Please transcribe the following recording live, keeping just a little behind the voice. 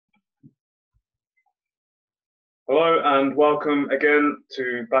Hello and welcome again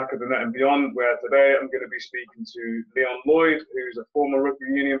to Back of the Net and Beyond, where today I'm going to be speaking to Lloyd, who's a former rugby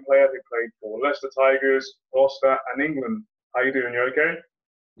union player who played for Leicester Tigers, Gloucester and England. How you doing? You okay?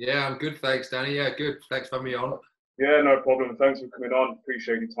 Yeah, I'm good, thanks, Danny. Yeah, good. Thanks for having me on. Yeah, no problem. Thanks for coming on.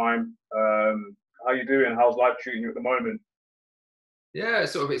 Appreciate your time. How you doing? How's life treating you at the moment? Yeah,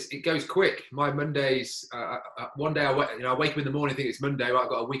 it goes quick. My Mondays, one day I wake up in the morning, think it's Monday, right, I've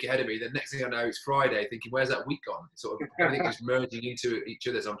got a week ahead of me. The next thing I know, it's Friday, thinking, where's that week gone? It's sort of everything just merging into each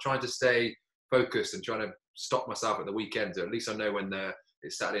other. So I'm trying to stay focused and trying to stop myself at the weekend. So at least I know when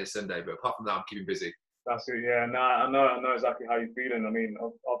it's Saturday and Sunday. But apart from that, I'm keeping busy. That's it. Yeah, I know exactly how you're feeling. I mean,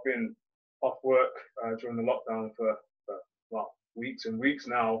 I've been off work during the lockdown for weeks and weeks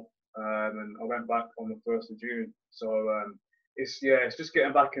now, and I went back on the 1st of June. So it's just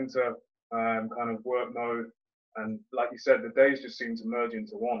getting back into kind of work mode, and like you said, the days just seem to merge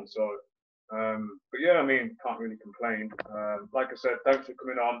into one. So, but yeah, I mean, can't really complain. Like I said, thanks for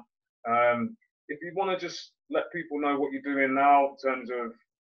coming on. If you want to just let people know what you're doing now in terms of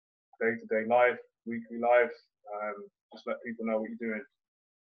day-to-day life, weekly life, just let people know what you're doing.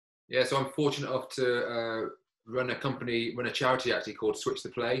 Yeah, so I'm fortunate enough to run a charity actually called Switch to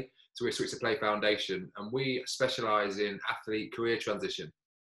Play. So we're Switch to Play Foundation, and we specialise in athlete career transition.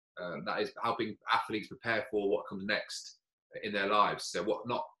 That is helping athletes prepare for what comes next in their lives. So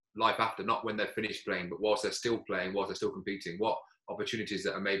not life after, not when they're finished playing, but whilst they're still playing, whilst they're still competing, what opportunities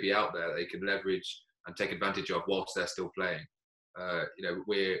that are maybe out there that they can leverage and take advantage of whilst they're still playing.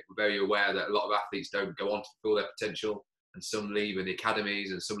 We're very aware that a lot of athletes don't go on to fulfill their potential, and some leave in the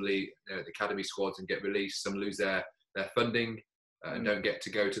academies, and some leave the academy squads and get released. Some lose their funding and don't get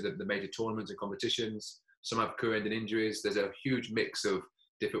to go to the major tournaments and competitions. Some have career-ending injuries. There's a huge mix of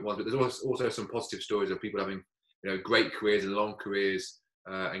different ones, but there's also some positive stories of people having great careers and long careers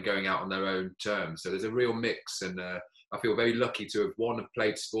and going out on their own terms. So there's a real mix, and I feel very lucky to have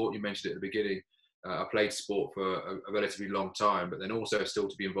played sport. You mentioned it at the beginning. I played sport for a relatively long time, but then also still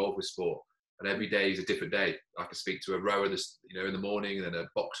to be involved with sport. And every day is a different day. I can speak to a rower in the morning, and then a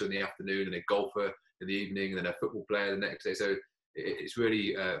boxer in the afternoon, and a golfer in the evening, and then a football player the next day. So it's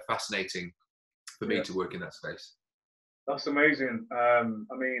really fascinating for me to work in that space. That's amazing. I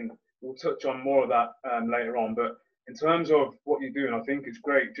mean, we'll touch on more of that later on, but in terms of what you're doing, I think it's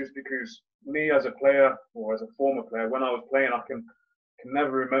great, just because me as a player, or as a former player, when I was playing, I can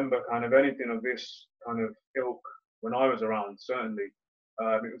never remember kind of anything of this kind of ilk when I was around, certainly.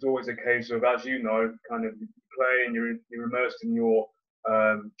 It was always a case of, as you know, kind of you play and you're immersed in your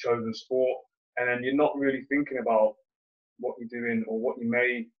chosen sport, and then you're not really thinking about what you're doing or what you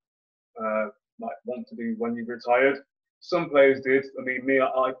may want to do when you've retired. Some players did. I mean,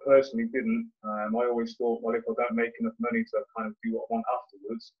 I personally didn't. I always thought, well, if I don't make enough money to kind of do what I want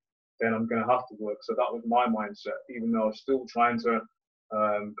afterwards, then I'm going to have to work. So that was my mindset, even though I was still trying to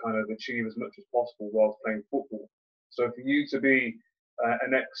kind of achieve as much as possible whilst playing football. So for you to be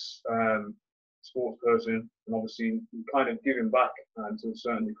an ex-sports person, and obviously kind of giving back to a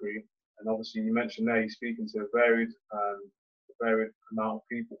certain degree, and obviously you mentioned there you're speaking to a varied amount of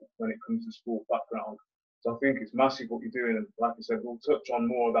people when it comes to sport background. So I think it's massive what you're doing, and like I said, we'll touch on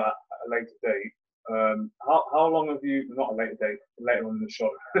more of that at a later date. How long have you, not a later date, later on in the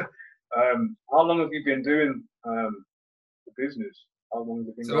show, how long have you been doing the business? How long have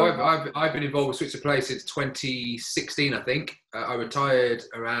you been So I've been involved with Switch to Play since 2016, I think. I retired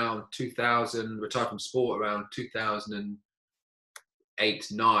around 2000, retired from sport around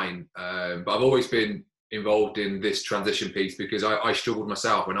 2008, 9. But I've always been involved in this transition piece because I struggled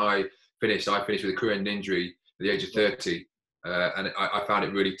myself when I finished with a career-ending injury at the age of 30, and I found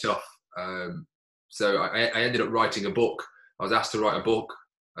it really tough. So I ended up writing a book. I was asked to write a book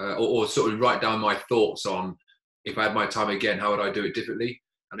or sort of write down my thoughts on, if I had my time again, how would I do it differently?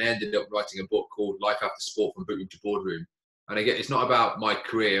 And I ended up writing a book called Life After Sport, From Boot Room to Boardroom. And again, it's not about my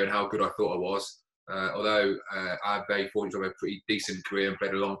career and how good I thought I was, although I'm very fortunate to have a pretty decent career and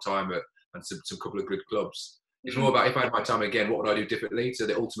played a long time and some couple of good clubs. It's more about, if I had my time again, what would I do differently? So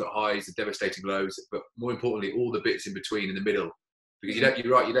the ultimate highs, the devastating lows, but more importantly, all the bits in between, in the middle. Because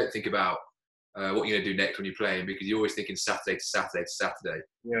you're right, you don't think about what you're going to do next when you're playing, because you're always thinking Saturday to Saturday to Saturday.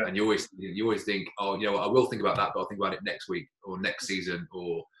 Yeah. And you always think, oh, you know what, I will think about that, but I'll think about it next week or next season,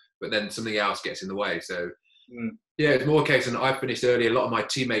 but then something else gets in the way. So yeah, it's more a case, and I finished early. A lot of my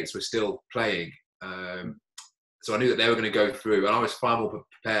teammates were still playing. So I knew that they were going to go through, and I was far more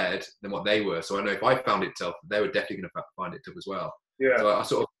prepared than what they were. So I know if I found it tough, they were definitely going to find it tough as well. Yeah.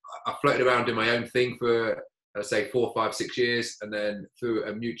 So I floated around doing my own thing for, let's say, 4, 5, 6 years, and then through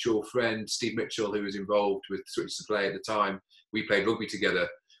a mutual friend, Steve Mitchell, who was involved with Switch to Play at the time, we played rugby together.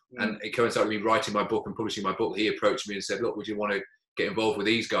 And it coincided with me writing my book and publishing my book. He approached me and said, look, would you want to get involved with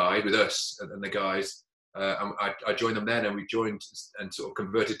these guys, with us and the guys? And I joined them then, and we joined and sort of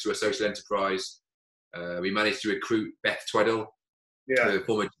converted to a social enterprise. We managed to recruit Beth Tweddle, the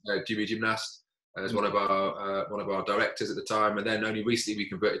former GB gymnast, as one of our directors at the time. And then only recently we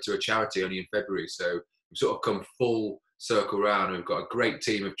converted to a charity, only in February. So we've sort of come full circle round. We've got a great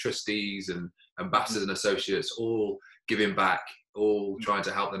team of trustees and ambassadors and associates, all giving back, all trying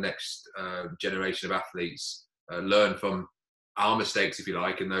to help the next generation of athletes learn from our mistakes, if you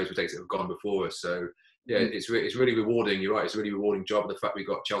like, and those mistakes that have gone before us. So yeah, it's really rewarding. You're right, it's a really rewarding job. The fact we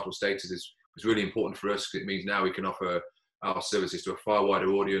got charitable status is really important for us, because it means now we can offer our services to a far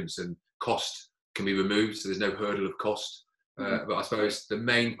wider audience, and cost can be removed, so there's no hurdle of cost. But I suppose the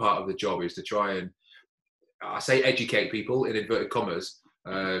main part of the job is to try and, I say, educate people in inverted commas,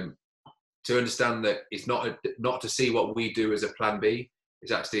 to understand that it's not to see what we do as a plan B.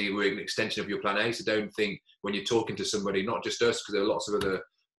 It's actually, we're an extension of your plan A. So don't think when you're talking to somebody, not just us, because there are lots of other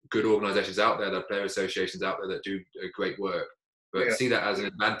good organisations out there, there are player associations out there that do great work, but see that as an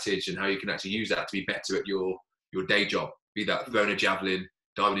advantage, and how you can actually use that to be better at your day job, be that throwing a javelin,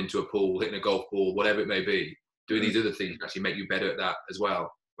 diving into a pool, hitting a golf ball, whatever it may be. Doing these other things can actually make you better at that as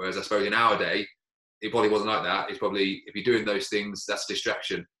well. Whereas I suppose in our day, it probably wasn't like that. It's probably, if you're doing those things, that's a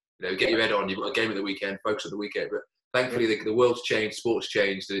distraction. Get your head on, you've got a game at the weekend, focus on the weekend. But thankfully the world's changed, sports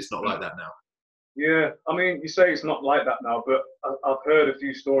changed, and it's not like that now. Yeah, I mean, you say it's not like that now, but I've heard a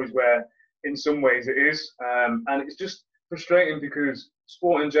few stories where in some ways it is. And it's just frustrating, because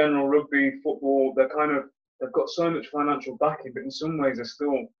sport in general, rugby, football, they've got so much financial backing, but in some ways they're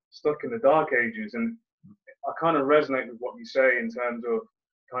still stuck in the dark ages. And I kind of resonate with what you say in terms of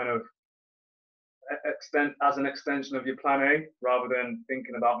kind of as an extension of your plan A, rather than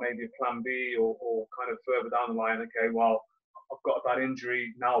thinking about maybe a plan B or kind of further down the line. Okay, well, I've got a bad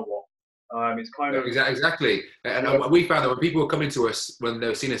injury, now what? It's kind of exactly. And we found that when people were coming to us, when they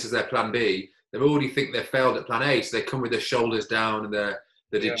were seeing us as their plan B, they already think they've failed at plan A, so they come with their shoulders down and they're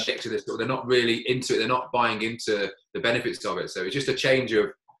dejected. They're not really into it. They're not buying into the benefits of it. So it's just a change of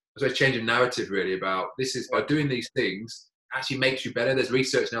narrative, really, about this is by doing these things actually makes you better. There's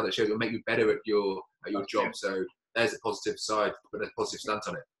research now that shows it'll make you better at your job. So there's a positive side, but a positive stance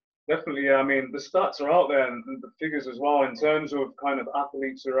on it. Definitely, yeah. I mean, the stats are out there, and the figures as well, in terms of kind of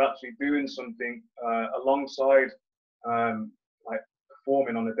athletes who are actually doing something alongside like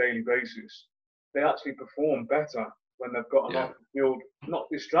performing on a daily basis. They actually perform better when they've got an off-the-field, not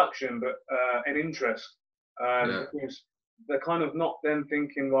distraction, but an interest. Because they're kind of not then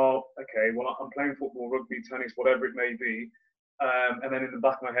thinking, well, okay, well, I'm playing football, rugby, tennis, whatever it may be. And then in the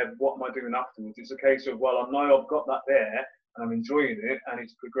back of my head, what am I doing afterwards? It's a case of, well, I know I've got that there, and I'm enjoying it, and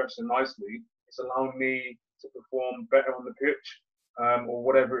it's progressing nicely. It's allowing me to perform better on the pitch, or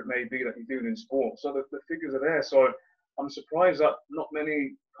whatever it may be that you're doing in sport. So the figures are there. So I'm surprised that not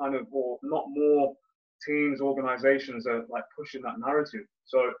many or not more teams, organisations are like pushing that narrative.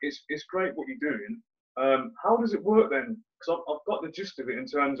 So it's great what you're doing. How does it work then? Because I've got the gist of it in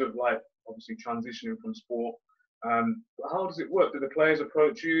terms of, like, obviously transitioning from sport. But how does it work? Do the players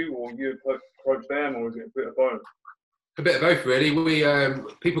approach you, or you approach them, or is it a bit of both? A bit of both, really. We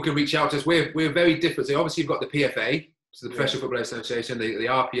people can reach out to us. We're very different. So obviously you've got the PFA, so the Professional Football Association, the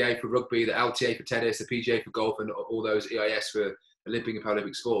RPA for rugby, the LTA for tennis, the PGA for golf, and all those EIS for Olympic and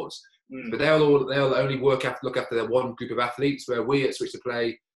Paralympic sports. But they'll only look after their one group of athletes. Where we at Switch to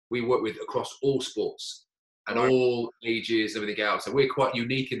Play, we work with across all sports and all ages, everything else. So we're quite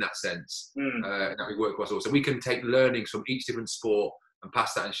unique in that sense, that we work across all. So we can take learnings from each different sport and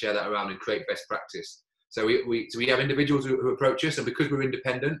pass that and share that around and create best practice. So we have individuals who approach us, and because we're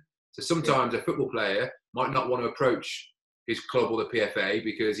independent, so sometimes a football player might not want to approach his club or the PFA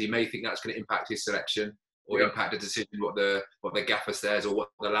because he may think that's going to impact his selection or impact the decision, what the gaffer says or what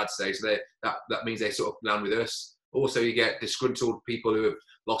the lads say. So that means they sort of land with us. Also, you get disgruntled people who have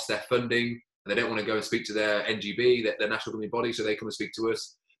lost their funding and they don't want to go and speak to their NGB, their national governing body, so they come and speak to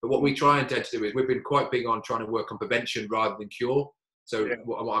us. But what we try and tend to do is we've been quite big on trying to work on prevention rather than cure. So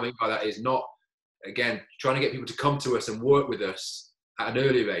what I mean by that is not, again, trying to get people to come to us and work with us at an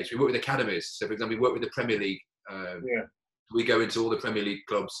earlier age. We work with academies. So, for example, we work with the Premier League. We go into all the Premier League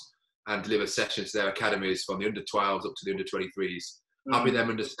clubs and deliver sessions to their academies from the under-12s up to the under-23s, helping them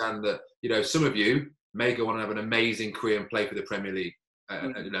understand that, some of you may go on and have an amazing career and play for the Premier League,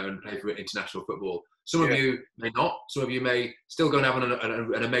 and play for international football. Some of you may not. Some of you may still go and have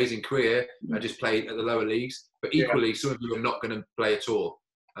an amazing career and just play at the lower leagues. But equally, some of you are not going to play at all.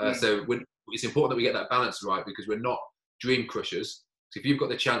 So it's important that we get that balance right, because we're not dream crushers. So if you've got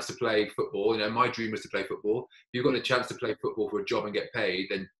the chance to play football, my dream was to play football. If you've got the chance to play football for a job and get paid,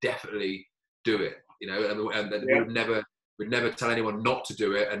 then definitely do it. And we'd never tell anyone not to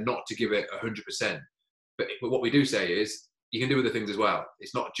do it and not to give it 100%. But what we do say is, you can do other things as well.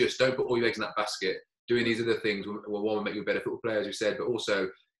 It's not just, don't put all your eggs in that basket. Doing these other things will make you a better football player, as you said, but also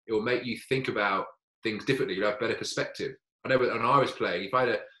it will make you think about things differently. You'll have better perspective. I know when I was playing,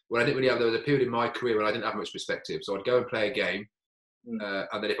 there was a period in my career when I didn't have much perspective. So I'd go and play a game, and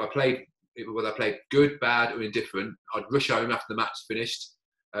then whether I played good, bad, or indifferent, I'd rush home after the match finished,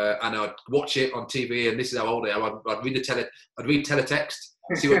 and I'd watch it on TV. And this is how old I am. I'd read teletext,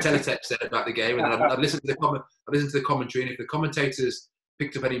 see what teletext said about the game, and then I'd listen to the commentary. And if the commentators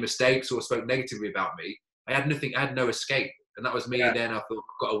picked up any mistakes or spoke negatively about me, I had no escape. And that was me. And then I thought,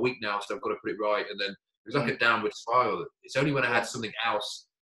 I've got a week now, so I've got to put it right. And then it was like a downward spiral. It's only when I had something else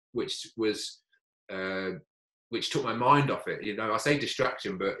which took my mind off it. I say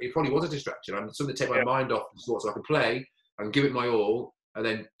distraction, but it probably was a distraction. I'm something to take my mind off the sport, so I can play and give it my all. And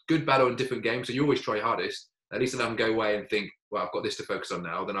then good, bad, or indifferent games. So you always try your hardest. At least then I can go away and think, well, I've got this to focus on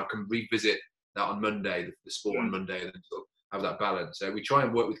now. Then I can revisit that on Monday, the sport on Monday, and then sort of have that balance. So we try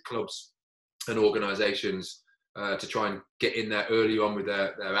and work with clubs and organisations to try and get in there early on with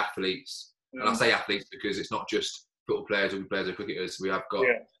their athletes. And I say athletes because it's not just football players or players or cricketers. We have got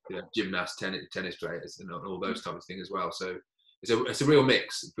gymnasts, tennis players, and all those types of things as well. So it's a real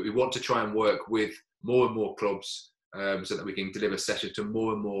mix. But we want to try and work with more and more clubs so that we can deliver sessions to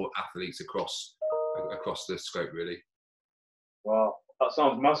more and more athletes across the scope, really. Wow, that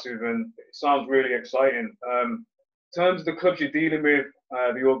sounds massive, and it sounds really exciting. In terms of the clubs you're dealing with,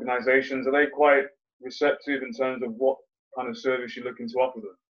 the organisations, are they quite receptive in terms of what kind of service you're looking to offer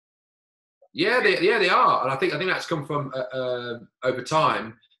them? Yeah, they are, and I think that's come from over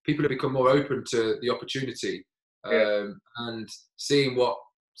time. People have become more open to the opportunity and seeing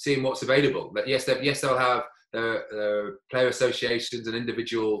what's available. But yes, they'll have player associations and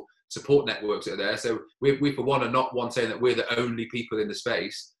individual support networks that are there. So we for one are not saying that we're the only people in the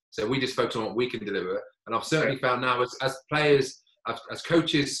space. So we just focus on what we can deliver. And I've certainly found now as players, as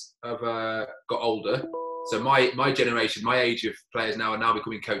coaches have got older. So my generation, my age of players are now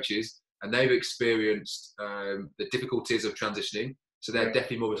becoming coaches, and they've experienced the difficulties of transitioning. So they're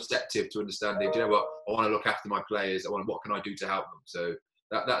definitely more receptive to understanding, do you know what, I want to look after my players. What can I do to help them? So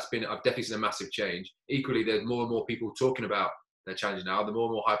I've definitely seen a massive change. Equally, there's more and more people talking about their challenges now. The more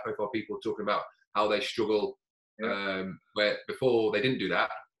and more high-profile people talking about how they struggle, where before they didn't do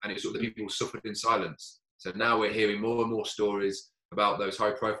that, and it's sort of the people who suffered in silence. So now we're hearing more and more stories about those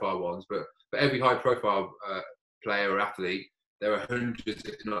high-profile ones. But for every high-profile player or athlete, there are hundreds,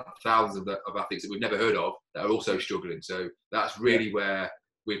 if not thousands, of athletes that we've never heard of that are also struggling. So that's really where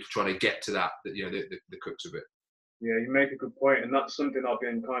we're trying to get to that, the crux of it. Yeah, you make a good point, and that's something I've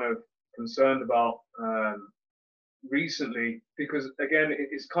been kind of concerned about recently, because again,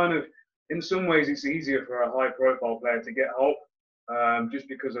 it's kind of, in some ways, it's easier for a high-profile player to get help just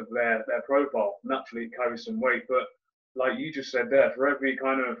because of their profile. Naturally, it carries some weight, but like you just said there, for every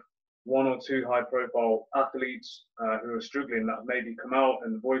kind of one or two high-profile athletes who are struggling that maybe come out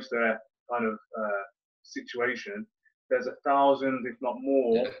and voice their kind of situation, there's 1,000, if not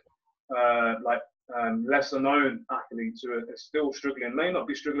more, lesser-known athletes who are still struggling. May not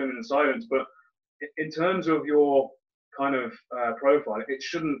be struggling in silence, but in terms of your kind of profile,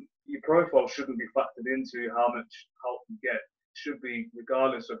 your profile shouldn't be factored into how much help you get. It should be,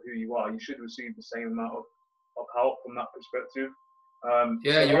 regardless of who you are, you should receive the same amount of help from that perspective.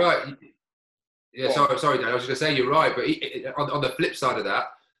 You're right. Yeah, sorry, Dan. I was just going to say you're right, but on the flip side of that,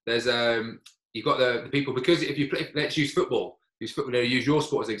 there's you've got the people, because let's use football. Use your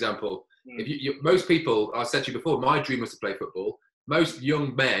sport as an example. Most people, I said to you before, my dream was to play football. Most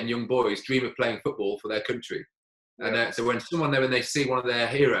young boys dream of playing football for their country. And so when they see one of their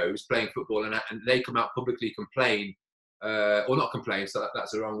heroes playing football and they come out publicly complain, or not complain, so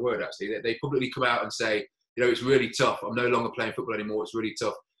that's the wrong word actually. They publicly come out and say, it's really tough. I'm no longer playing football anymore. It's really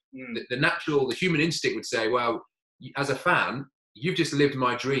tough. The human instinct would say, well, as a fan, you've just lived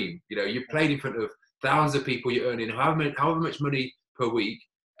my dream. You've played in front of thousands of people. You're earning however much money per week,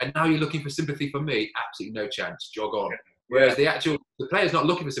 and now you're looking for sympathy from me. Absolutely no chance. Jog on. Whereas the player's not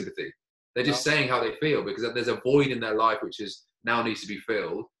looking for sympathy. They're just saying how they feel, because there's a void in their life which now needs to be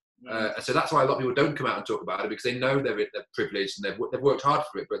filled. So that's why a lot of people don't come out and talk about it, because they know they're privileged and they've worked hard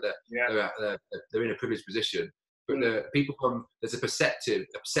for it, but they're in a privileged position. But there's a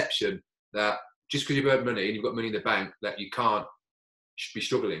perception that just because you've earned money and you've got money in the bank, that you can't be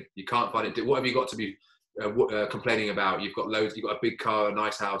struggling. You can't find it. What have you got to be complaining about? You've got loads. You've got a big car, a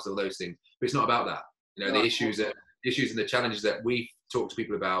nice house, all those things. But it's not about that. The issues and the challenges that we talk to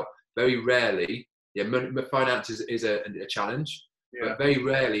people about, very rarely, finances is a challenge, but very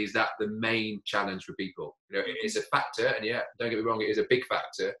rarely is that the main challenge for people. You know, it's a factor, and don't get me wrong, it is a big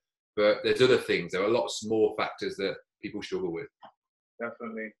factor, but there's other things. There are lots more factors that people struggle with.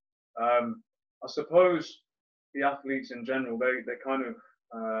 Definitely. I suppose the athletes in general, they kind of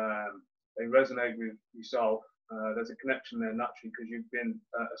they resonate with yourself. There's a connection there naturally because you've been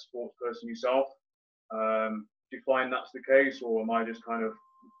a sports person yourself. Do you find that's the case, or am I just kind of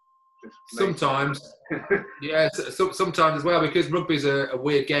sometimes? Sometimes as well, because rugby's a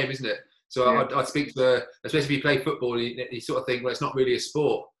weird game, isn't it? So I speak to, especially if you play football, you sort of think, well, it's not really a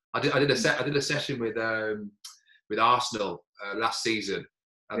sport. I did a session with Arsenal last season,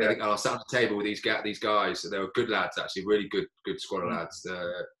 and I was sat on the table with these guys. They were good lads, actually, really good squad of lads,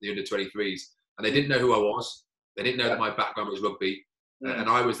 the under 23s, and they didn't know who I was. They didn't know that my background was rugby, and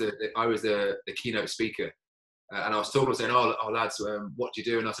I was the keynote speaker. And I was talking, saying, "Oh lads, what do you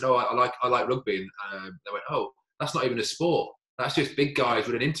do?" And I said, "Oh, I like rugby." And they went, "Oh, that's not even a sport. That's just big guys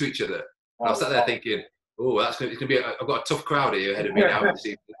running into each other." And I was sat there thinking, "Oh, it's going to be. I've got a tough crowd here ahead of me now this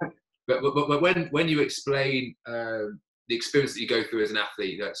evening." But when you explain the experience that you go through as an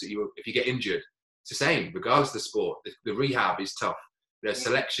athlete, if you get injured, it's the same regardless of the sport. The rehab is tough.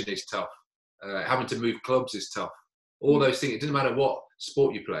 Selection is tough. Having to move clubs is tough. All those things. It doesn't matter what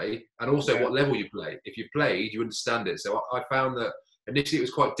sport you play, and also what level you play. If you played, you understand it. So I found that initially it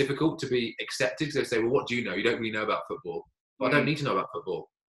was quite difficult to be accepted, because they say, "Well, what do you know? You don't really know about football." But I don't need to know about football.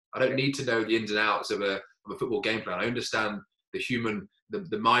 I don't need to know the ins and outs of a football game plan. I understand the human,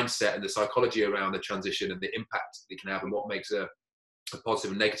 the mindset and the psychology around the transition and the impact it can have, and what makes a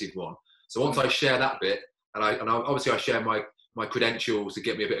positive and negative one. So once I share that bit, and obviously I share my credentials to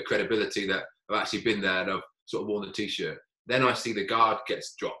get me a bit of credibility that I've actually been there and I've sort of worn the t-shirt, then I see the guard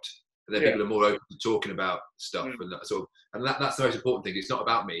gets dropped, and then people are more open to talking about stuff, and that sort of, and that's the most important thing. It's not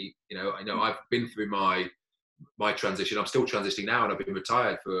about me. I know I've been through my transition. I'm still transitioning now, and I've been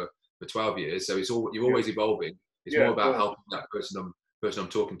retired for 12 years. So you're always evolving. It's more about helping that person I'm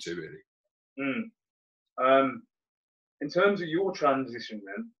talking to, really. In terms of your transition,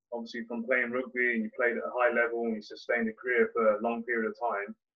 then, obviously from playing rugby, and you played at a high level and you sustained a career for a long period of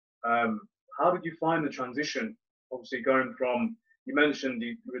time. How did you find the transition? Obviously, going from, you mentioned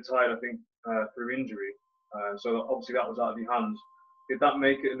you retired, I think, through injury. So obviously that was out of your hands. Did that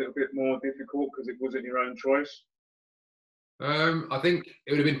make it a little bit more difficult because it wasn't your own choice? I think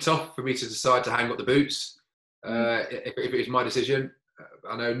it would have been tough for me to decide to hang up the boots if it was my decision.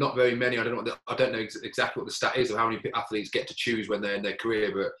 I know not very many. I don't know exactly what the stat is of how many athletes get to choose when they're in their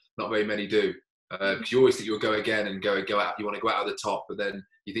career, but not very many do. Because you always think you'll go again and go out. You want to go out at the top, but then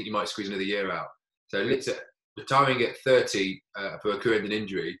you think you might squeeze another year out. So retiring at 30 for a career-ending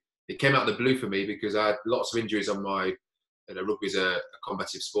injury, it came out of the blue for me because I had lots of injuries on my. Rugby is a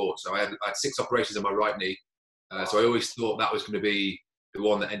competitive sport, so I had 6 operations on my right knee. So I always thought that was going to be the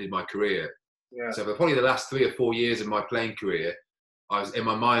one that ended my career. Yeah. So for probably the last 3 or 4 years of my playing career, in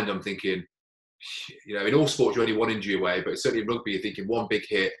my mind, I'm thinking, in all sports you're only one injury away, but certainly in rugby you're thinking one big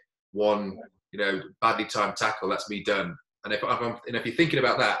hit, one badly timed tackle, that's me done. And if you're thinking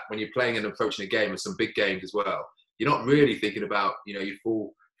about that when you're playing and approaching a game, and some big games as well, you're not really thinking about you're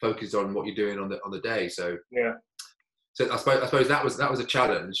full focused on what you're doing on the day. So yeah. So I suppose that was a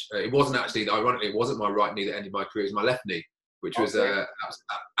challenge. It wasn't actually, ironically, it wasn't my right knee that ended my career. It was my left knee, which was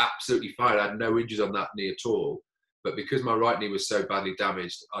absolutely fine. I had no injuries on that knee at all. But because my right knee was so badly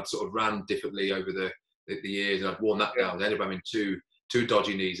damaged, I'd sort of ran differently over the years, and I'd worn that down. I ended up having two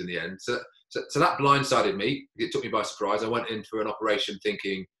dodgy knees in the end. So that blindsided me. It took me by surprise. I went in for an operation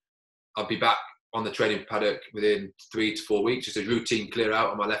thinking I'd be back on the training paddock within 3 to 4 weeks, just a routine clear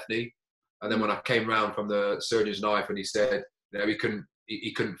out on my left knee. And then when I came round from the surgeon's knife and he said, he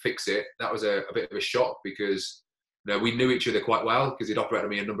couldn't fix it, that was a bit of a shock, because we knew each other quite well because he'd operated on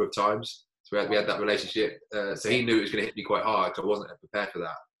me a number of times. So we had that relationship. So he knew it was going to hit me quite hard, because I wasn't prepared for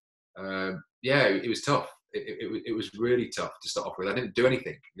that. It was tough. It was really tough to start off with. I didn't do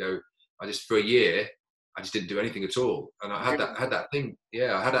anything. For a year, I just didn't do anything at all. And I had that thing.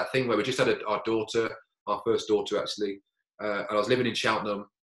 Yeah, I had that thing where we just had our daughter, our first daughter actually, and I was living in Cheltenham.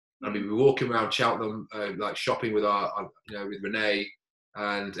 And we were walking around Cheltenham, like shopping with with Renee.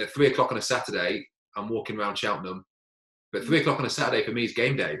 And at 3 o'clock on a Saturday, I'm walking around Cheltenham. But 3 o'clock on a Saturday for me is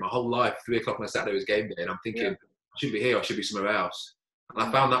game day. My whole life, 3 o'clock on a Saturday was game day. And I'm thinking, I shouldn't be here, I should be somewhere else. And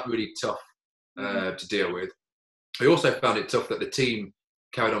I found that really tough to deal with. I also found it tough that the team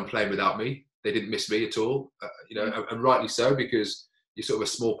carried on playing without me. They didn't miss me at all, and rightly so, because you're sort of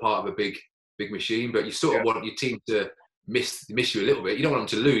a small part of a big machine, but you sort of want your team to miss you a little bit. You don't want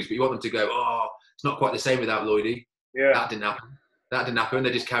them to lose, but you want them to go, oh, it's not quite the same without Lloydie. Yeah. That didn't happen. that didn't happen.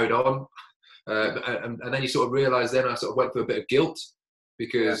 They just carried on. And then you sort of realise then I sort of went through a bit of guilt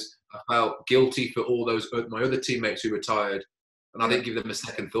because I felt guilty for all those my other teammates who retired, and I didn't give them a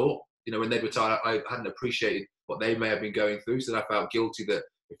second thought. You know, when they retired, I hadn't appreciated what they may have been going through, so I felt guilty that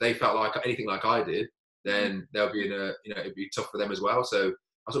if they felt like anything like I did, then they'll be in a, you know, it'd be tough for them as well. So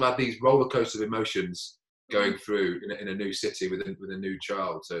I sort of had these roller coaster of emotions going through in a new city with a new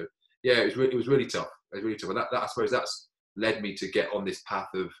child. So yeah, it was really tough. It was really tough. And that I suppose that's led me to get on this path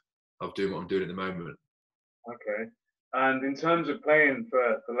of doing what I'm doing at the moment. Okay. And in terms of playing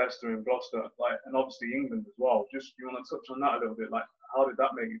for Leicester and Gloucester, like, and obviously England as well, just you want to touch on that a little bit? Like, how did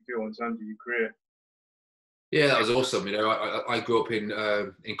that make you feel in terms of your career? Yeah, that was awesome. You know, I grew up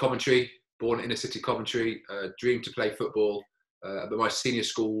in Coventry, born in inner city Coventry, dreamed to play football, but my senior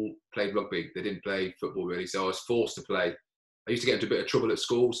school played rugby. They didn't play football really, so I was forced to play. I used to get into a bit of trouble at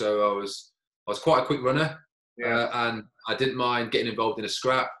school, so I was quite a quick runner, and I didn't mind getting involved in a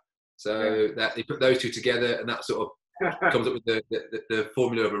scrap. So that you put those two together, and that sort of comes up with the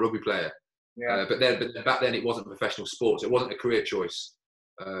formula of a rugby player. But back then it wasn't professional sports. It wasn't a career choice.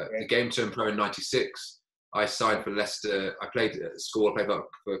 The game turned pro in '96. I signed for Leicester. I played at school. I played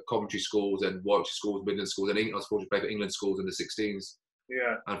for Coventry schools and Warwickshire schools, Midland schools, and I was fortunate to play for England schools in the 16s.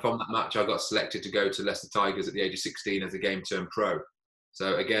 Yeah. And from that match, I got selected to go to Leicester Tigers at the age of 16 as the game turned pro.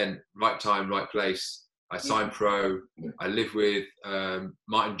 So again, right time, right place. I signed pro. I lived with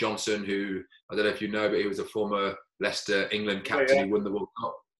Martin Johnson, who I don't know if you know, but he was a former Leicester England captain who won the World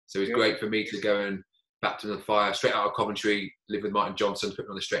Cup. So it was great for me to go and baptism of fire straight out of Coventry, live with Martin Johnson, put me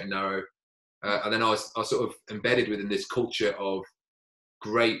on the straight and narrow. And then I was sort of embedded within this culture of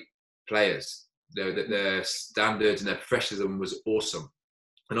great players. Their standards and their professionalism was awesome.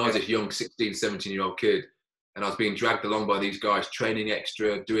 And I was this young 16, 17-year-old kid, and I was being dragged along by these guys, training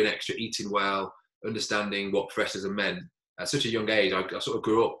extra, doing extra, eating well, understanding what professionalism meant. At such a young age, I sort of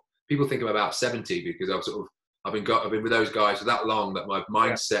grew up. People think I'm about 70 because I've been with those guys for that long that my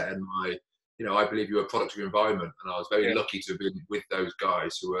mindset and my, you know, I believe you're a product of your environment. And I was very lucky to have been with those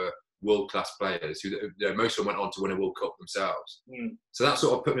guys who were world-class players who, you know, most of them went on to win a World Cup themselves. So that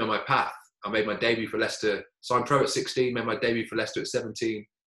sort of put me on my path. I made my debut for Leicester, signed pro at 16, made my debut for Leicester at 17,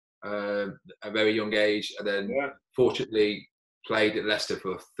 a very young age, and then fortunately played at Leicester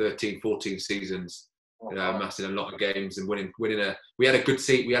for 13, 14 seasons, amassing a lot of games and winning we had a good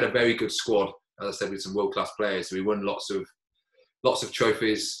seat, we had a very good squad, as I said, with some world-class players. So we won lots of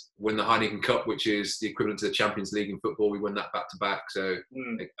trophies, won the Heineken Cup, which is the equivalent to the Champions League in football. We won that back to back. So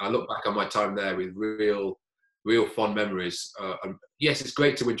I look back on my time there with real fond memories. Yes, it's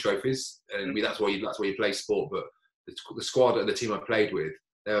great to win trophies, and that's why you play sport. But the squad and the team I played with,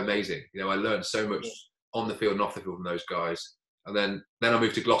 they're amazing. You know, I learned so much on the field and off the field from those guys. And then I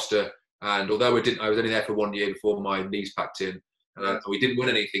moved to Gloucester, and although I was only there for 1 year before my knees packed in, and we didn't win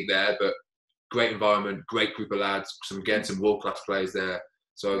anything there, but great environment, great group of lads, some world-class players there.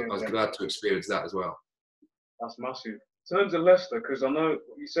 So I was glad to experience that as well. That's massive. In terms of Leicester, because I know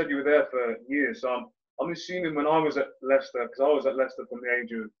you said you were there for years, so I'm assuming when I was at Leicester, because I was at Leicester from the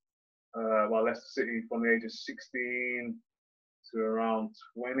age of, Leicester City from the age of 16 to around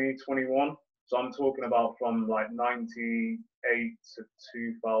 20, 21. So I'm talking about from like 98 to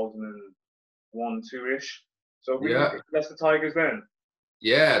 2001, 2-ish. So we were Leicester Tigers then.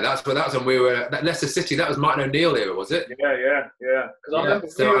 Yeah, that was when we were at Leicester City. That was Martin O'Neill era, was it? Yeah.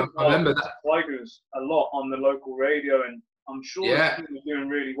 Because I remember that Tigers a lot on the local radio, and I'm sure the team was doing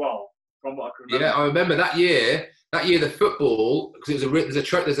really well from what I can remember. Yeah, I remember that year. That year, the football, because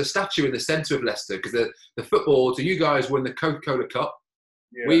there's a statue in the centre of Leicester, because the football. So you guys won the Coca-Cola Cup.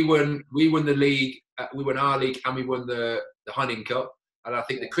 Yeah. We won the league. We won our league, and we won the Heineken Cup. And I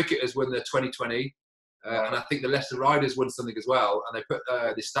think the cricketers won the 2020. And I think the Leicester Riders won something as well, and they put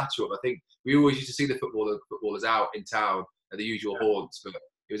this statue up. I think we always used to see the footballers out in town at the usual haunts, but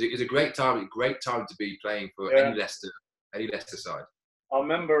it was a great time to be playing for any Leicester side. I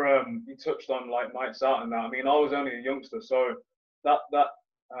remember you touched on like nights out and that. I mean, I was only a youngster, so that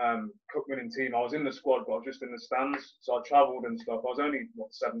cup winning team, I was in the squad, but I was just in the stands, so I travelled and stuff. I was only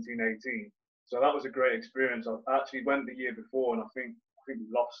 17, 18, so that was a great experience. I actually went the year before, and I think we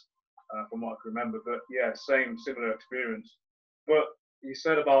lost. From what I can remember, but yeah, similar experience. But you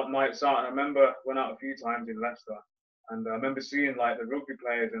said about nights out, and I remember went out a few times in Leicester, and I remember seeing like the rugby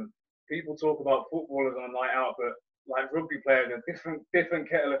players, and people talk about footballers on a night out, but like rugby players are different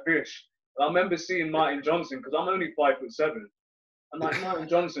kettle of fish. And I remember seeing Martin Johnson, because I'm only 5'7", and like Martin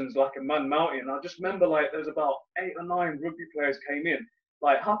Johnson's like a man mountain. And I just remember like there's about 8 or 9 rugby players came in,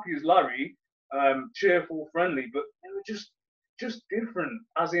 like happy as Larry, cheerful, friendly, but they were just different,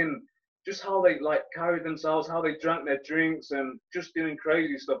 as in. just how they like carried themselves, how they drank their drinks, and just doing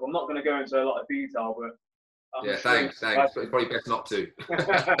crazy stuff. I'm not going to go into a lot of detail, but I'm Yeah, sure you thanks. can But it's probably best not to.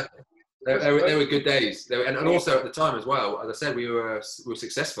 imagine. Just They were good days. And yeah, also at the time as well, as I said, we were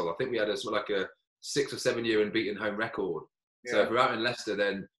successful. I think we had a sort of like a 6 or 7 year unbeaten home record. So yeah, if we're out in Leicester,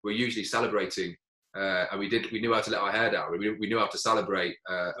 then we're usually celebrating. And we knew how to let our hair down. We knew how to celebrate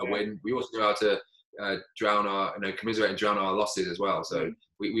a yeah. win. We also knew how to commiserate and drown our losses as well. So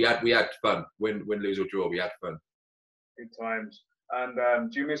Mm, we had fun. Win, lose or draw, we had fun. good times.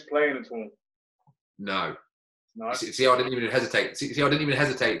 And do you miss playing at all? No. No. See, I didn't even hesitate. See, I didn't even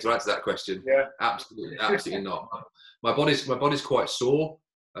hesitate to answer that question. Yeah. Absolutely not. My body's quite sore.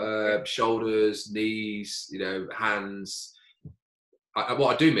 Okay. Shoulders, knees, hands.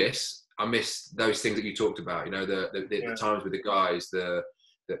 What I do miss, I miss those things that you talked about. The times with the guys, the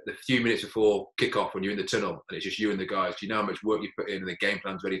few minutes before kickoff when you're in the tunnel and it's just you and the guys. You know how much work you put in, and the game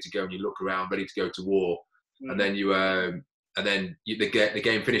plan's ready to go, and you look around, ready to go to war, and then the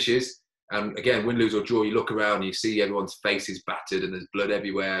game finishes. And again, win, lose or draw, you look around, and you see everyone's faces battered, and there's blood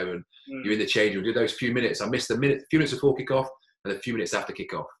everywhere, and you're in the change room. Do those few minutes. I miss few minutes before kickoff, and the few minutes after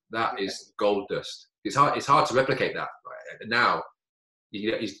kickoff. That is gold dust. It's hard to replicate that now.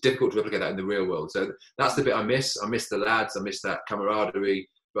 It's difficult to replicate that in the real world. So that's the bit I miss. I miss the lads. I miss that camaraderie.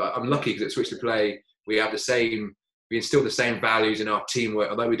 But I'm lucky because at Switch to Play, we instill the same values in our teamwork.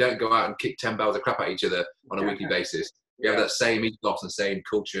 Although we don't go out and kick 10 barrels of crap at each other on a weekly basis, we have that same ethos and same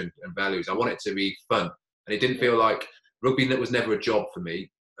culture and values. I want it to be fun. And it didn't feel like rugby was never a job for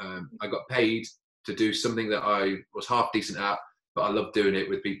me. I got paid to do something that I was half decent at, but I love doing it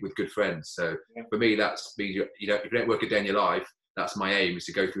with good friends. So for me, if you don't work a day in your life, that's my aim, is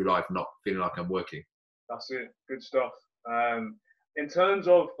to go through life not feeling like I'm working. That's it. Good stuff. In terms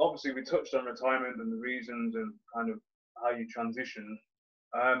of, obviously, we touched on retirement and the reasons and kind of how you transitioned.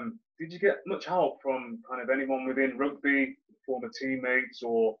 Did you get much help from kind of anyone within rugby, former teammates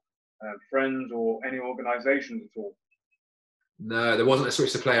or friends or any organisations at all? No, there wasn't a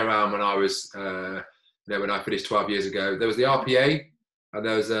Switch to Play around when I was, when I finished 12 years ago. There was the RPA, and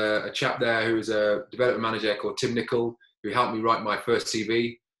there was a chap there who was a development manager called Tim Nicol, who helped me write my first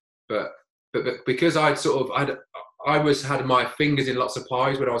CV. But because I had my fingers in lots of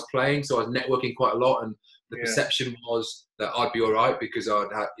pies when I was playing, so I was networking quite a lot, and the perception was that I'd be all right because I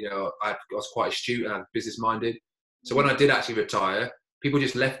was quite astute and business minded. So when I did actually retire, people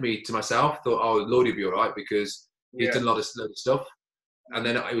just left me to myself. Thought, oh, Lloyd will be all right because he's done a lot of stuff. And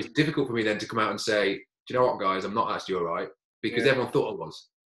then it was difficult for me then to come out and say, do you know what, guys, I'm not actually all right, because everyone thought I was.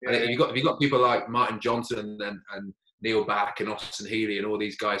 And if you got people like Martin Johnson and Neil Back and Austin Healy and all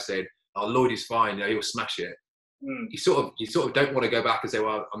these guys saying, oh, Lloyd is fine, he'll smash it. You sort of don't want to go back and say,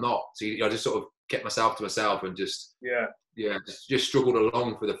 well, I'm not. So I just sort of kept myself to myself and just struggled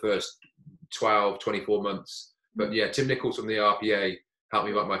along for the first 12, 24 months. But Tim Nichols from the RPA helped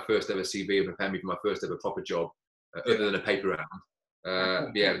me write my first ever CV and prepare me for my first ever proper job, other than a paper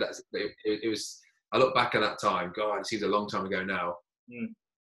round. It was. I look back at that time. God, it seems a long time ago now.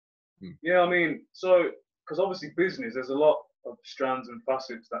 Yeah, I mean, so because obviously business, there's a lot of strands and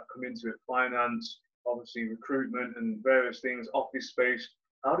facets that come into it. Finance, obviously recruitment and various things, office space.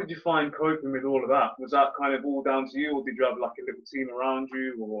 How did you find coping with all of that? Was that kind of all down to you, or did you have like a little team around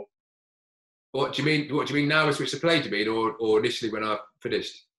you? Or what do you mean? What do you mean now? As Switch to Play, do you mean, or initially when I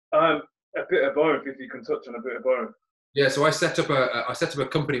finished? A bit of both, if you can touch on a bit of both. Yeah, so I set up a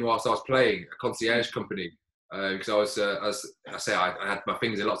company whilst I was playing, a concierge company, because I was, as I say, I had my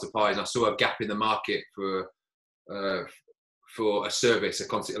fingers in lots of pies, and I saw a gap in the market for a service,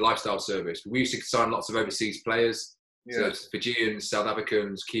 a lifestyle service. We used to sign lots of overseas players, so Fijians, South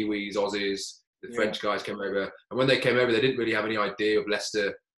Africans, Kiwis, Aussies. The French guys came over, and when they came over, they didn't really have any idea of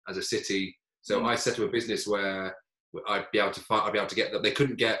Leicester as a city. So I set up a business where I'd be able to get them. They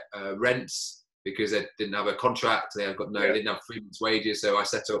couldn't get rents because they didn't have a contract. They didn't have 3 months' wages. So I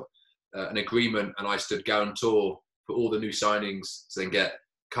set up an agreement, and I stood guarantor for all the new signings. So they can get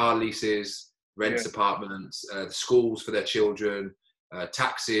car leases, rents apartments, schools for their children,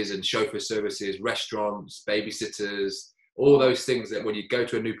 taxis and chauffeur services, restaurants, babysitters, all those things that when you go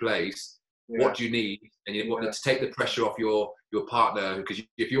to a new place, what do you need? And you want to take the pressure off your partner, because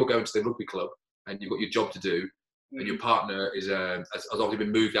if you're going to the rugby club and you've got your job to do, and your partner has obviously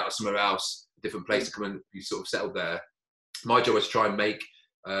been moved out of somewhere else, a different place to come and be sort of settled there. My job was to try and make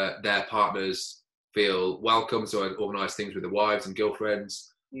their partners feel welcome. So I'd organise things with the wives and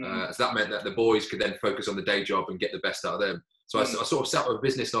girlfriends. So that meant that the boys could then focus on the day job and get the best out of them. So I sort of set up a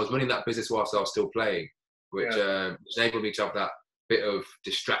business, and I was running that business whilst I was still playing, which enabled me to have that bit of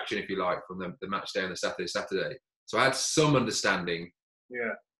distraction, if you like, from the match day on the Saturday. So I had some understanding.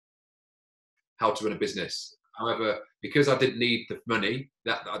 how to run a business. However, because I didn't need the money,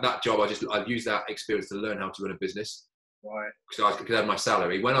 that job, I used that experience to learn how to run a business. Right. Because I had my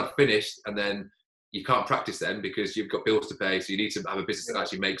salary. When I'd finished, and then you can't practice then because you've got bills to pay, so you need to have a business that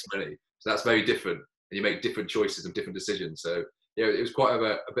actually makes money. So that's very different, and you make different choices and different decisions. So yeah, it was quite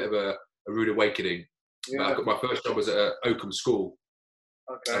a bit of a rude awakening. Yeah. But I got my first job was at Oakham School,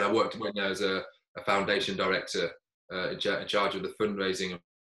 and I worked when there as a foundation director in charge of the fundraising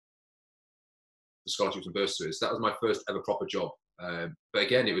for scholarships and bursaries. That was my first ever proper job. But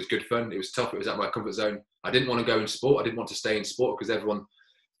again, it was good fun. It was tough. It was out of my comfort zone. I didn't want to go in sport. I didn't want to stay in sport because everyone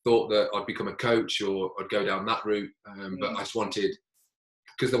thought that I'd become a coach or I'd go down that route. But I just wanted,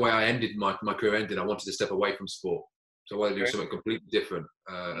 because the way I ended my career ended, I wanted to step away from sport. So I wanted to do something completely different.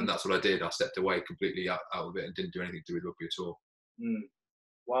 And that's what I did. I stepped away completely out of it and didn't do anything to do with rugby at all.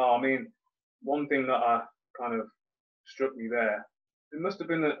 Wow. I mean, one thing that kind of struck me there, there must have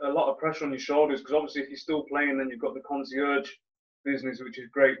been a lot of pressure on your shoulders, because obviously if you're still playing, then you've got the concierge business, which is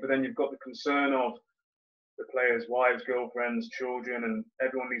great, but then you've got the concern of the players' wives, girlfriends, children, and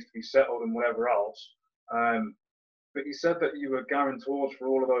everyone needs to be settled and whatever else. But you said that you were guarantors for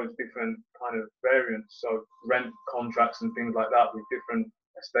all of those different kind of variants, so rent contracts and things like that with different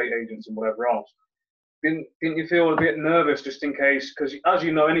estate agents and whatever else. Didn't you feel a bit nervous just in case? Because as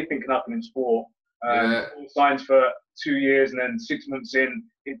you know, anything can happen in sport. Signs for 2 years and then 6 months in,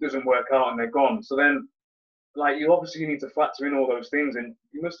 it doesn't work out and they're gone. So then, like, you obviously need to factor in all those things, and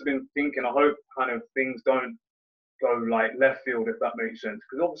you must have been thinking, I hope kind of things don't go like left field, if that makes sense.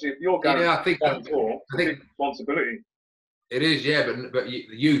 Because obviously, if you're guarantor, it's a big responsibility. It is, yeah, but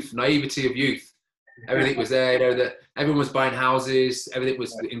youth, naivety of youth. Everything was there, you know, that everyone was buying houses, everything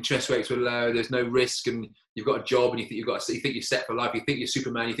was, the interest rates were low, there's no risk, and you've got a job and you think you're set for life, you think you're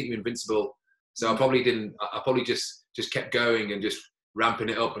Superman, you think you're invincible. So I probably just kept going and just ramping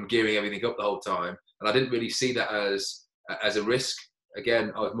it up and gearing everything up the whole time. And I didn't really see that as a risk.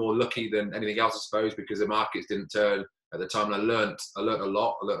 Again, I was more lucky than anything else, I suppose, because the markets didn't turn at the time. And I learned a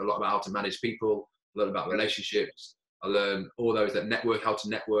lot. I learned a lot about how to manage people, I learned about relationships. I learned all those that network, how to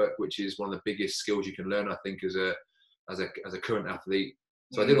network, which is one of the biggest skills you can learn, I think, as a current athlete.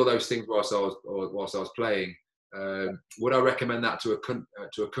 So I did all those things whilst I was playing. Would I recommend that to a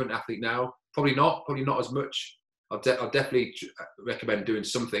current athlete now? Probably not as much. I'll definitely recommend doing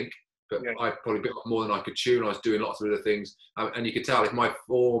something, but I probably bit more than I could chew, and I was doing lots of other things. And you could tell if my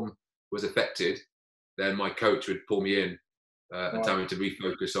form was affected, then my coach would pull me in and tell me to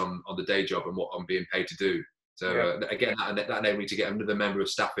refocus on the day job and what I'm being paid to do. So again, that enabled me to get another member of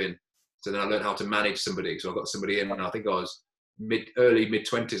staff in. So then I learned how to manage somebody. So I got somebody in, and I think I was early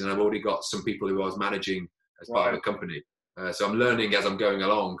mid-20s, and I've already got some people who I was managing as part of the company. So I'm learning as I'm going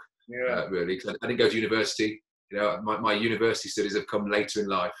along, really. Because I didn't go to university. You know, my university studies have come later in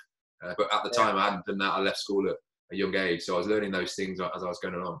life. But at the time, I hadn't done that. I left school at a young age. So I was learning those things as I was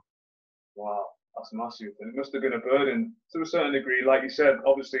going along. Wow, that's massive. And it must have been a burden to a certain degree. Like you said,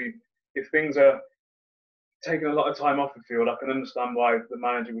 obviously, if things are taking a lot of time off the field, I can understand why the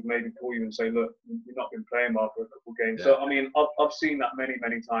manager would maybe call you and say, look, you've not been playing well for a couple of games. Yeah. So, I mean, I've seen that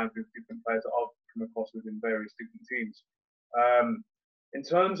many times with different players that I've come across within various different teams. In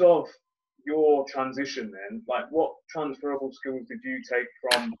terms of your transition then, like, what transferable skills did you take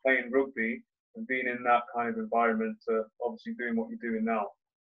from playing rugby and being in that kind of environment to obviously doing what you're doing now?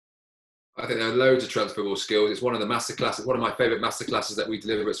 I think there are loads of transferable skills. It's one of the masterclasses, one of my favourite masterclasses that we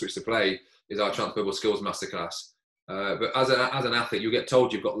deliver at Switch to Play is our transferable skills masterclass. But as an athlete, you get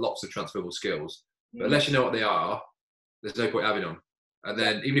told you've got lots of transferable skills. But unless you know what they are, there's no point having them. And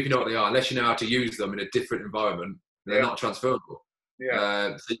then even if you know what they are, unless you know how to use them in a different environment, they're not transferable.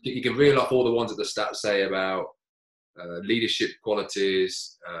 So you can reel off all the ones that the stats say about leadership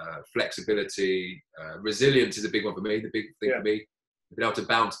qualities, flexibility, resilience is a big one for me, the big thing for me. Being able to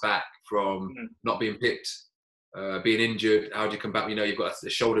bounce back from not being picked, being injured. How do you come back? You know, you've got a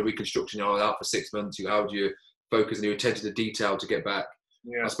shoulder reconstruction, you're out for 6 months. How do you focus and your attention to detail to get back?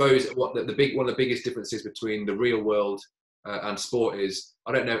 I suppose one of the biggest differences between the real world and sport is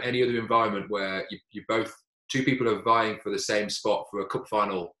I don't know any other environment where you both two people are vying for the same spot for a cup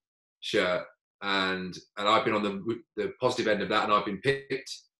final shirt, and I've been on the positive end of that, and I've been picked,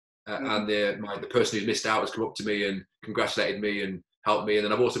 and the person who's missed out has come up to me and congratulated me and helped me, and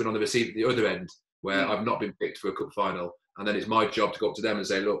then I've also been on the other end where I've not been picked for a cup final, and then it's my job to go up to them and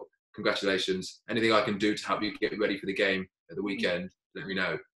say, look, congratulations, anything I can do to help you get ready for the game at the weekend, let me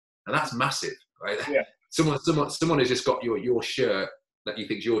know. And that's massive, right? Someone has just got your shirt that you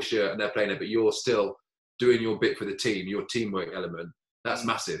think is your shirt and they're playing it, but you're still doing your bit for the team, your teamwork element. That's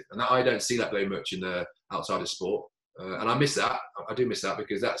massive, and I don't see that very much in the outside of sport. And I miss that. I do miss that,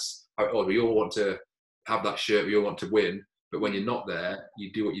 because that's how it was. We all want to have that shirt. We all want to win. But when you're not there,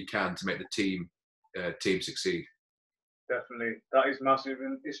 you do what you can to make the team succeed. Definitely, that is massive,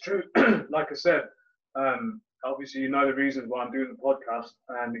 and it's true. Like I said, obviously you know the reasons why I'm doing the podcast,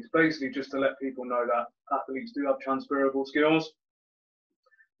 and it's basically just to let people know that athletes do have transferable skills,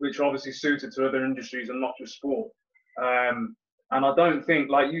 which are obviously suited to other industries and not just sport. And I don't think,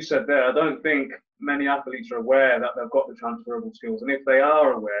 like you said there, I don't think many athletes are aware that they've got the transferable skills, and if they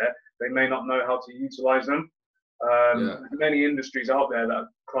are aware, they may not know how to utilize them. There's many industries out there that are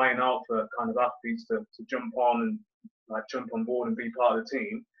crying out for kind of athletes to jump on and like jump on board and be part of the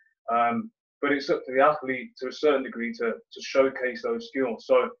team. But it's up to the athlete to a certain degree to showcase those skills.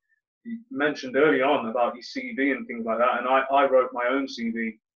 So you mentioned early on about your CV and things like that, and I wrote my own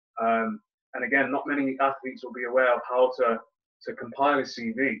CV. And again, not many athletes will be aware of how to compile a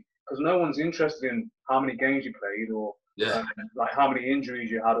CV, because no one's interested in how many games you played or like how many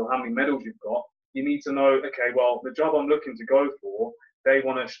injuries you had or how many medals you've got. You need to know, okay, well, the job I'm looking to go for, they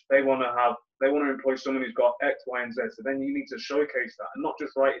want to employ someone who's got X, Y, and Z. So then you need to showcase that and not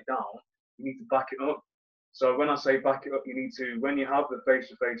just write it down. You need to back it up. So when I say back it up, you need to, when you have the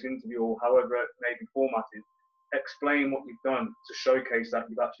face-to-face interview or however it may be formatted, explain what you've done to showcase that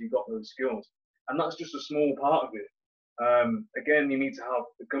you've actually got those skills. And that's just a small part of it. Again, you need to have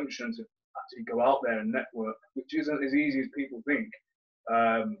the gumption to actually go out there and network, which isn't as easy as people think.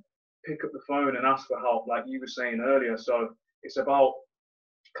 Pick up the phone and ask for help, like you were saying earlier. So it's about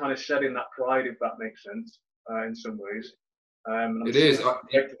kind of shedding that pride, if that makes sense, in some ways. It is.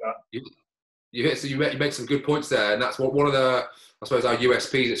 You make some good points there, and that's one of the, I suppose, our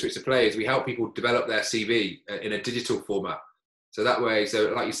USPs at Switch to Play is we help people develop their CV in a digital format. So that way,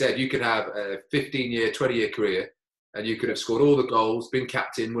 so like you said, you could have a 15-year, 20-year career, and you could have scored all the goals, been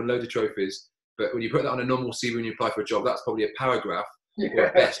captain, won loads of trophies. But when you put that on a normal CV when you apply for a job, that's probably a paragraph, or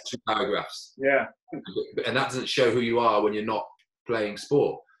at best 2 paragraphs. Yeah. And that doesn't show who you are when you're not playing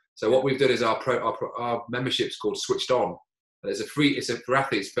sport. So what we've done is our membership's called Switched On. And it's for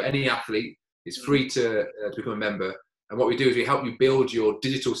athletes, for any athlete. It's free to become a member. And what we do is we help you build your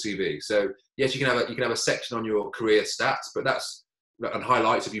digital CV. So yes, you can have a section on your career stats, but that's and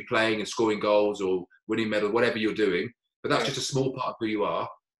highlights of you playing and scoring goals or winning medals, whatever you're doing. But that's just a small part of who you are.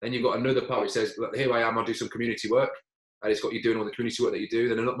 Then you've got another part which says, look, here I am, I'll do some community work. And it's got you doing all the community work that you do.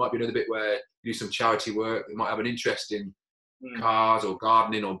 Then there might be another bit where you do some charity work. You might have an interest in cars or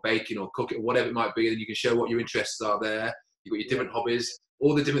gardening or baking or cooking or whatever it might be. And you can show what your interests are there. You've got your different hobbies,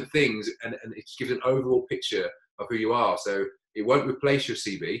 all the different things. And it gives an overall picture of who you are. So it won't replace your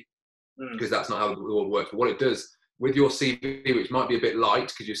CV because that's not how the world works. But what it does with your CV, which might be a bit light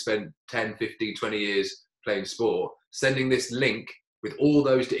because you've spent 10, 15, 20 years playing sport, sending this link with all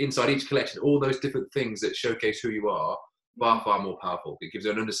those, inside each collection, all those different things that showcase who you are, far more powerful. It gives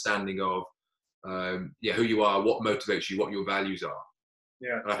you an understanding of who you are, what motivates you, what your values are.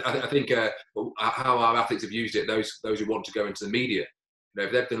 Yeah. I think how our athletes have used it, those who want to go into the media,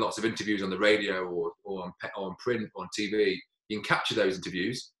 if they've done lots of interviews on the radio or on print or on TV, you can capture those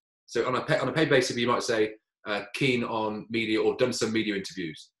interviews. So on a paid basis, you might say keen on media or done some media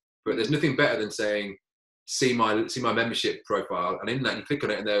interviews. But there's nothing better than saying see my membership profile, and in that you click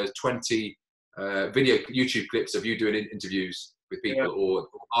on it, and there's 20 video YouTube clips of you doing interviews with people or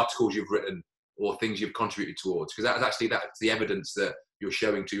articles you've written or things you've contributed towards, because that's the evidence that you're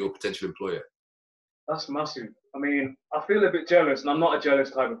showing to your potential employer. That's massive. I mean, I feel a bit jealous, and I'm not a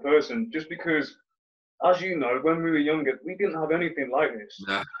jealous type of person, just because, as you know, when we were younger, we didn't have anything like this.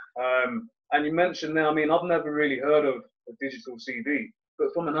 No. And you mentioned there, I mean, I've never really heard of a digital CV,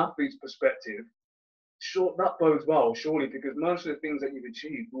 but from an athlete's perspective, sure, that bodes well, surely, because most of the things that you've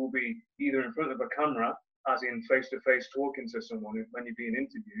achieved will be either in front of a camera, as in face-to-face talking to someone when you're being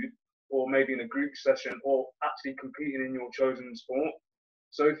interviewed, or maybe in a group session, or actually competing in your chosen sport.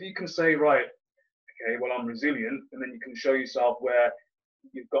 So if you can say, right, okay, well, I'm resilient, and then you can show yourself where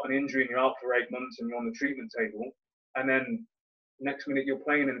you've got an injury and you're out for 8 months and you're on the treatment table, and then next minute you're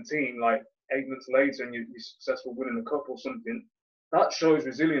playing in a team like 8 months later and you're successful winning a cup or something, that shows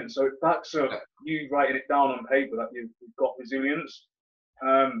resilience. So it backs up you writing it down on paper that you've got resilience.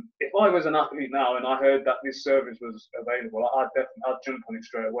 If I was an athlete now and I heard that this service was available, I'd jump on it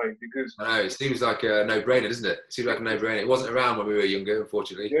straight away, because I know it seems like a no-brainer, doesn't it? It seems like a no-brainer. It wasn't around when we were younger,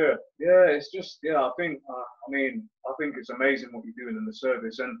 unfortunately. Yeah. It's just I think it's amazing what you're doing in the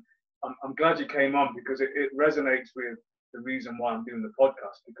service, and I'm glad you came on, because it resonates with the reason why I'm doing the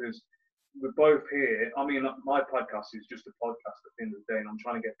podcast, because we're both here. I mean, my podcast is just a podcast at the end of the day, and I'm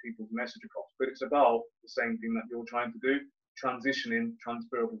trying to get people's message across, but it's about the same thing that you're trying to do, transitioning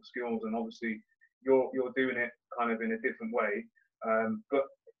transferable skills. And obviously you're doing it kind of in a different way. But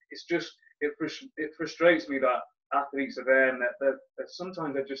it's just it frustrates me that athletes are there and that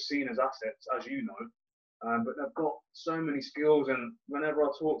sometimes they're just seen as assets, as you know. But they've got so many skills, and whenever I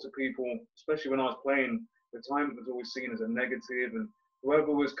talk to people, especially when I was playing, retirement was always seen as a negative, and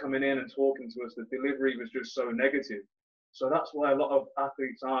whoever was coming in and talking to us, the delivery was just so negative. So that's why a lot of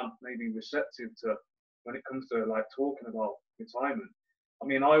athletes aren't maybe receptive to when it comes to like talking about retirement. I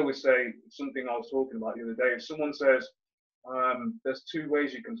mean, I always say something I was talking about the other day. If someone says there's two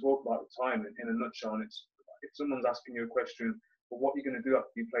ways you can talk about retirement in a nutshell, and it's if someone's asking you a question, well, what are you going to do after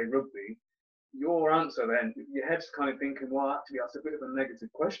you play rugby? Your answer then, your head's kind of thinking, well, actually, that's a bit of a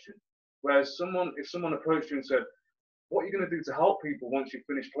negative question. Whereas if someone approached you and said, what are you going to do to help people once you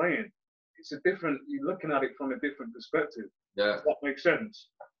finish playing? It's a different, you're looking at it from a different perspective. Yeah. Does that make sense?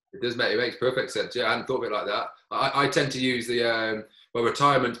 It does make, it makes perfect sense. Yeah, I hadn't thought of it like that. I tend to use the, well,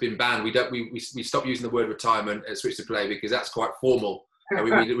 retirement's been banned. We stopped using the word retirement at Switch to Play because that's quite formal. And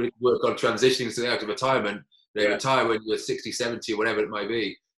we work on transitioning to out of retirement. They retire when you're 60, 70, or whatever it may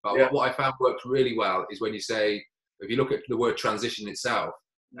be. But what I found works really well is when you say, if you look at the word transition itself,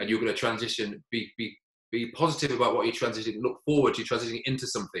 and you're going to transition, be positive about what you're transitioning, look forward to transitioning into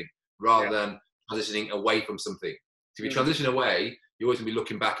something rather than transitioning away from something. So if you transition away, you're always going to be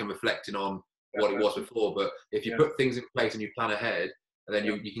looking back and reflecting on what it was before. But if you put things in place and you plan ahead, and then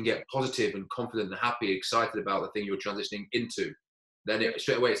you can get positive and confident and happy, excited about the thing you're transitioning into, then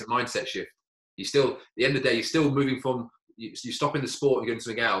straight away it's a mindset shift. You still, at the end of the day, you're still moving from, you're stopping the sport and going to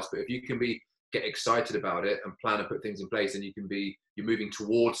something else. But if you can get excited about it and plan and put things in place, then you're moving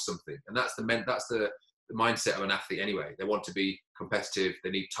towards something. And that's the mindset of an athlete anyway. They want to be competitive.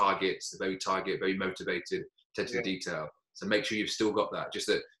 They need targets. They're very motivated, attention to detail. So make sure you've still got that. Just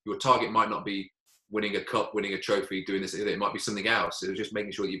that your target might not be winning a cup, winning a trophy, doing this. It might be something else. So just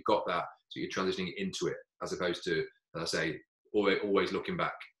making sure that you've got that, so you're transitioning into it, as opposed to, as I say, always looking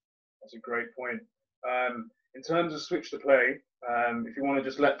back. That's a great point. In terms of Switch to Play, if you want to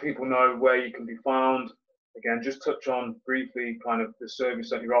just let people know where you can be found, again, just touch on briefly kind of the service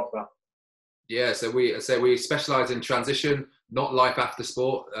that you offer. Yeah, so we specialise in transition, not life after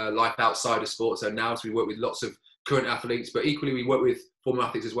sport, life outside of sport. So we work with lots of current athletes, but equally we work with former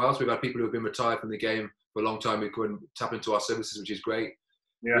athletes as well. So we've had people who have been retired from the game for a long time who can tap into our services, which is great.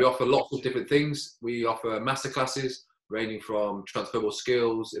 Yeah. We offer lots of different things. We offer masterclasses ranging from transferable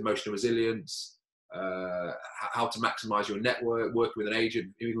skills, emotional resilience, how to maximise your network, working with an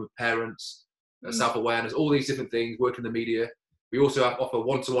agent, even with parents, self-awareness, all these different things, work in the media. We also offer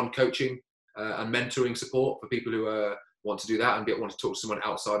one-to-one coaching and mentoring support for people who want to do that and want to talk to someone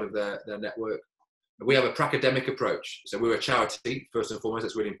outside of their network. We have a pracademic approach. So we're a charity, first and foremost.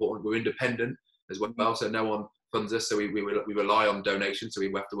 That's really important. We're independent as well. So no one funds us. So we rely on donations. So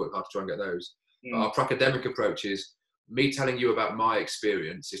we have to work hard to try and get those. But our pracademic approach is me telling you about my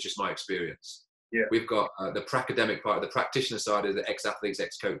experience. It's just my experience. Yeah. We've got the pracademic part, the practitioner side of the ex-athletes,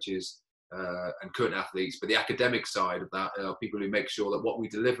 ex-coaches, and current athletes. But the academic side of that are people who make sure that what we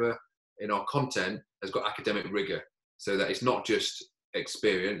deliver in our content has got academic rigor, so that it's not just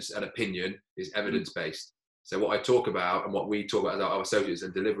experience and opinion, is evidence-based. So what I talk about and what we talk about as our associates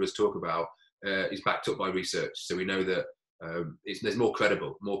and deliverers talk about is backed up by research. So we know that there's more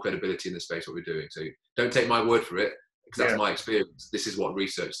credibility in the space what we're doing. So don't take my word for it, because that's my experience. This is what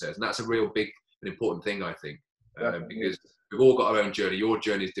research says, and that's a real big and important thing, I think, because we've all got our own journey. Your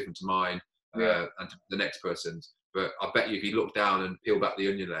journey is different to mine and to the next person's. But I bet you if you look down and peel back the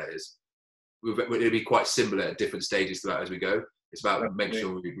onion layers, it'll be quite similar at different stages throughout as we go. It's about making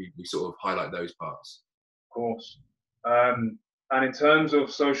sure we sort of highlight those parts. Of course. And in terms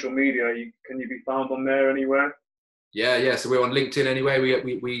of social media, can you be found on there anywhere? Yeah. So we're on LinkedIn anyway.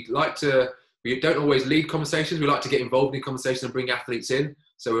 We like to, we don't always lead conversations. We like to get involved in conversation and bring athletes in.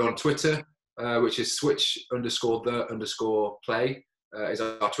 So we're on Twitter, which is switch_the_play is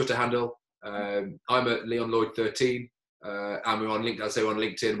our Twitter handle. I'm at Leon Lloyd 13, and we're on LinkedIn. As I say, we're on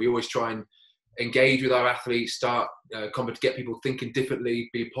LinkedIn. We always try and engage with our athletes, start to get people thinking differently,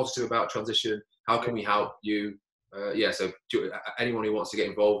 be positive about transition. How can we help you? So anyone who wants to get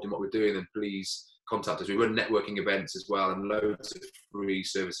involved in what we're doing, then please contact us. We run networking events as well and loads of free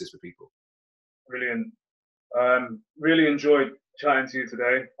services for people. Brilliant. Really enjoyed chatting to you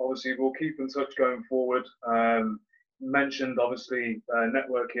today. Obviously, we'll keep in touch going forward. Mentioned obviously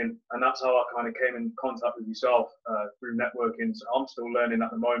networking, and that's how I kind of came in contact with yourself through networking. So I'm still learning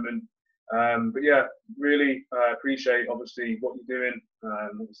at the moment. But yeah, really appreciate obviously what you're doing.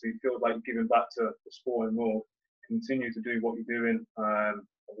 Obviously, feel like you're giving back to the sport and will continue to do what you're doing.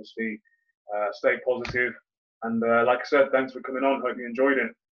 Obviously, stay positive. And like I said, thanks for coming on. Hope you enjoyed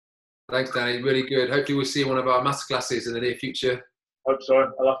it. Thanks, Danny. Really good. Hopefully, we'll see one of our masterclasses in the near future. Hope so.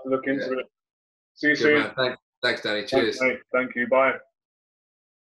 I'll have to look into it. See you Good soon. man. Thanks, Danny. Thanks, Cheers. mate. Thank you. Bye.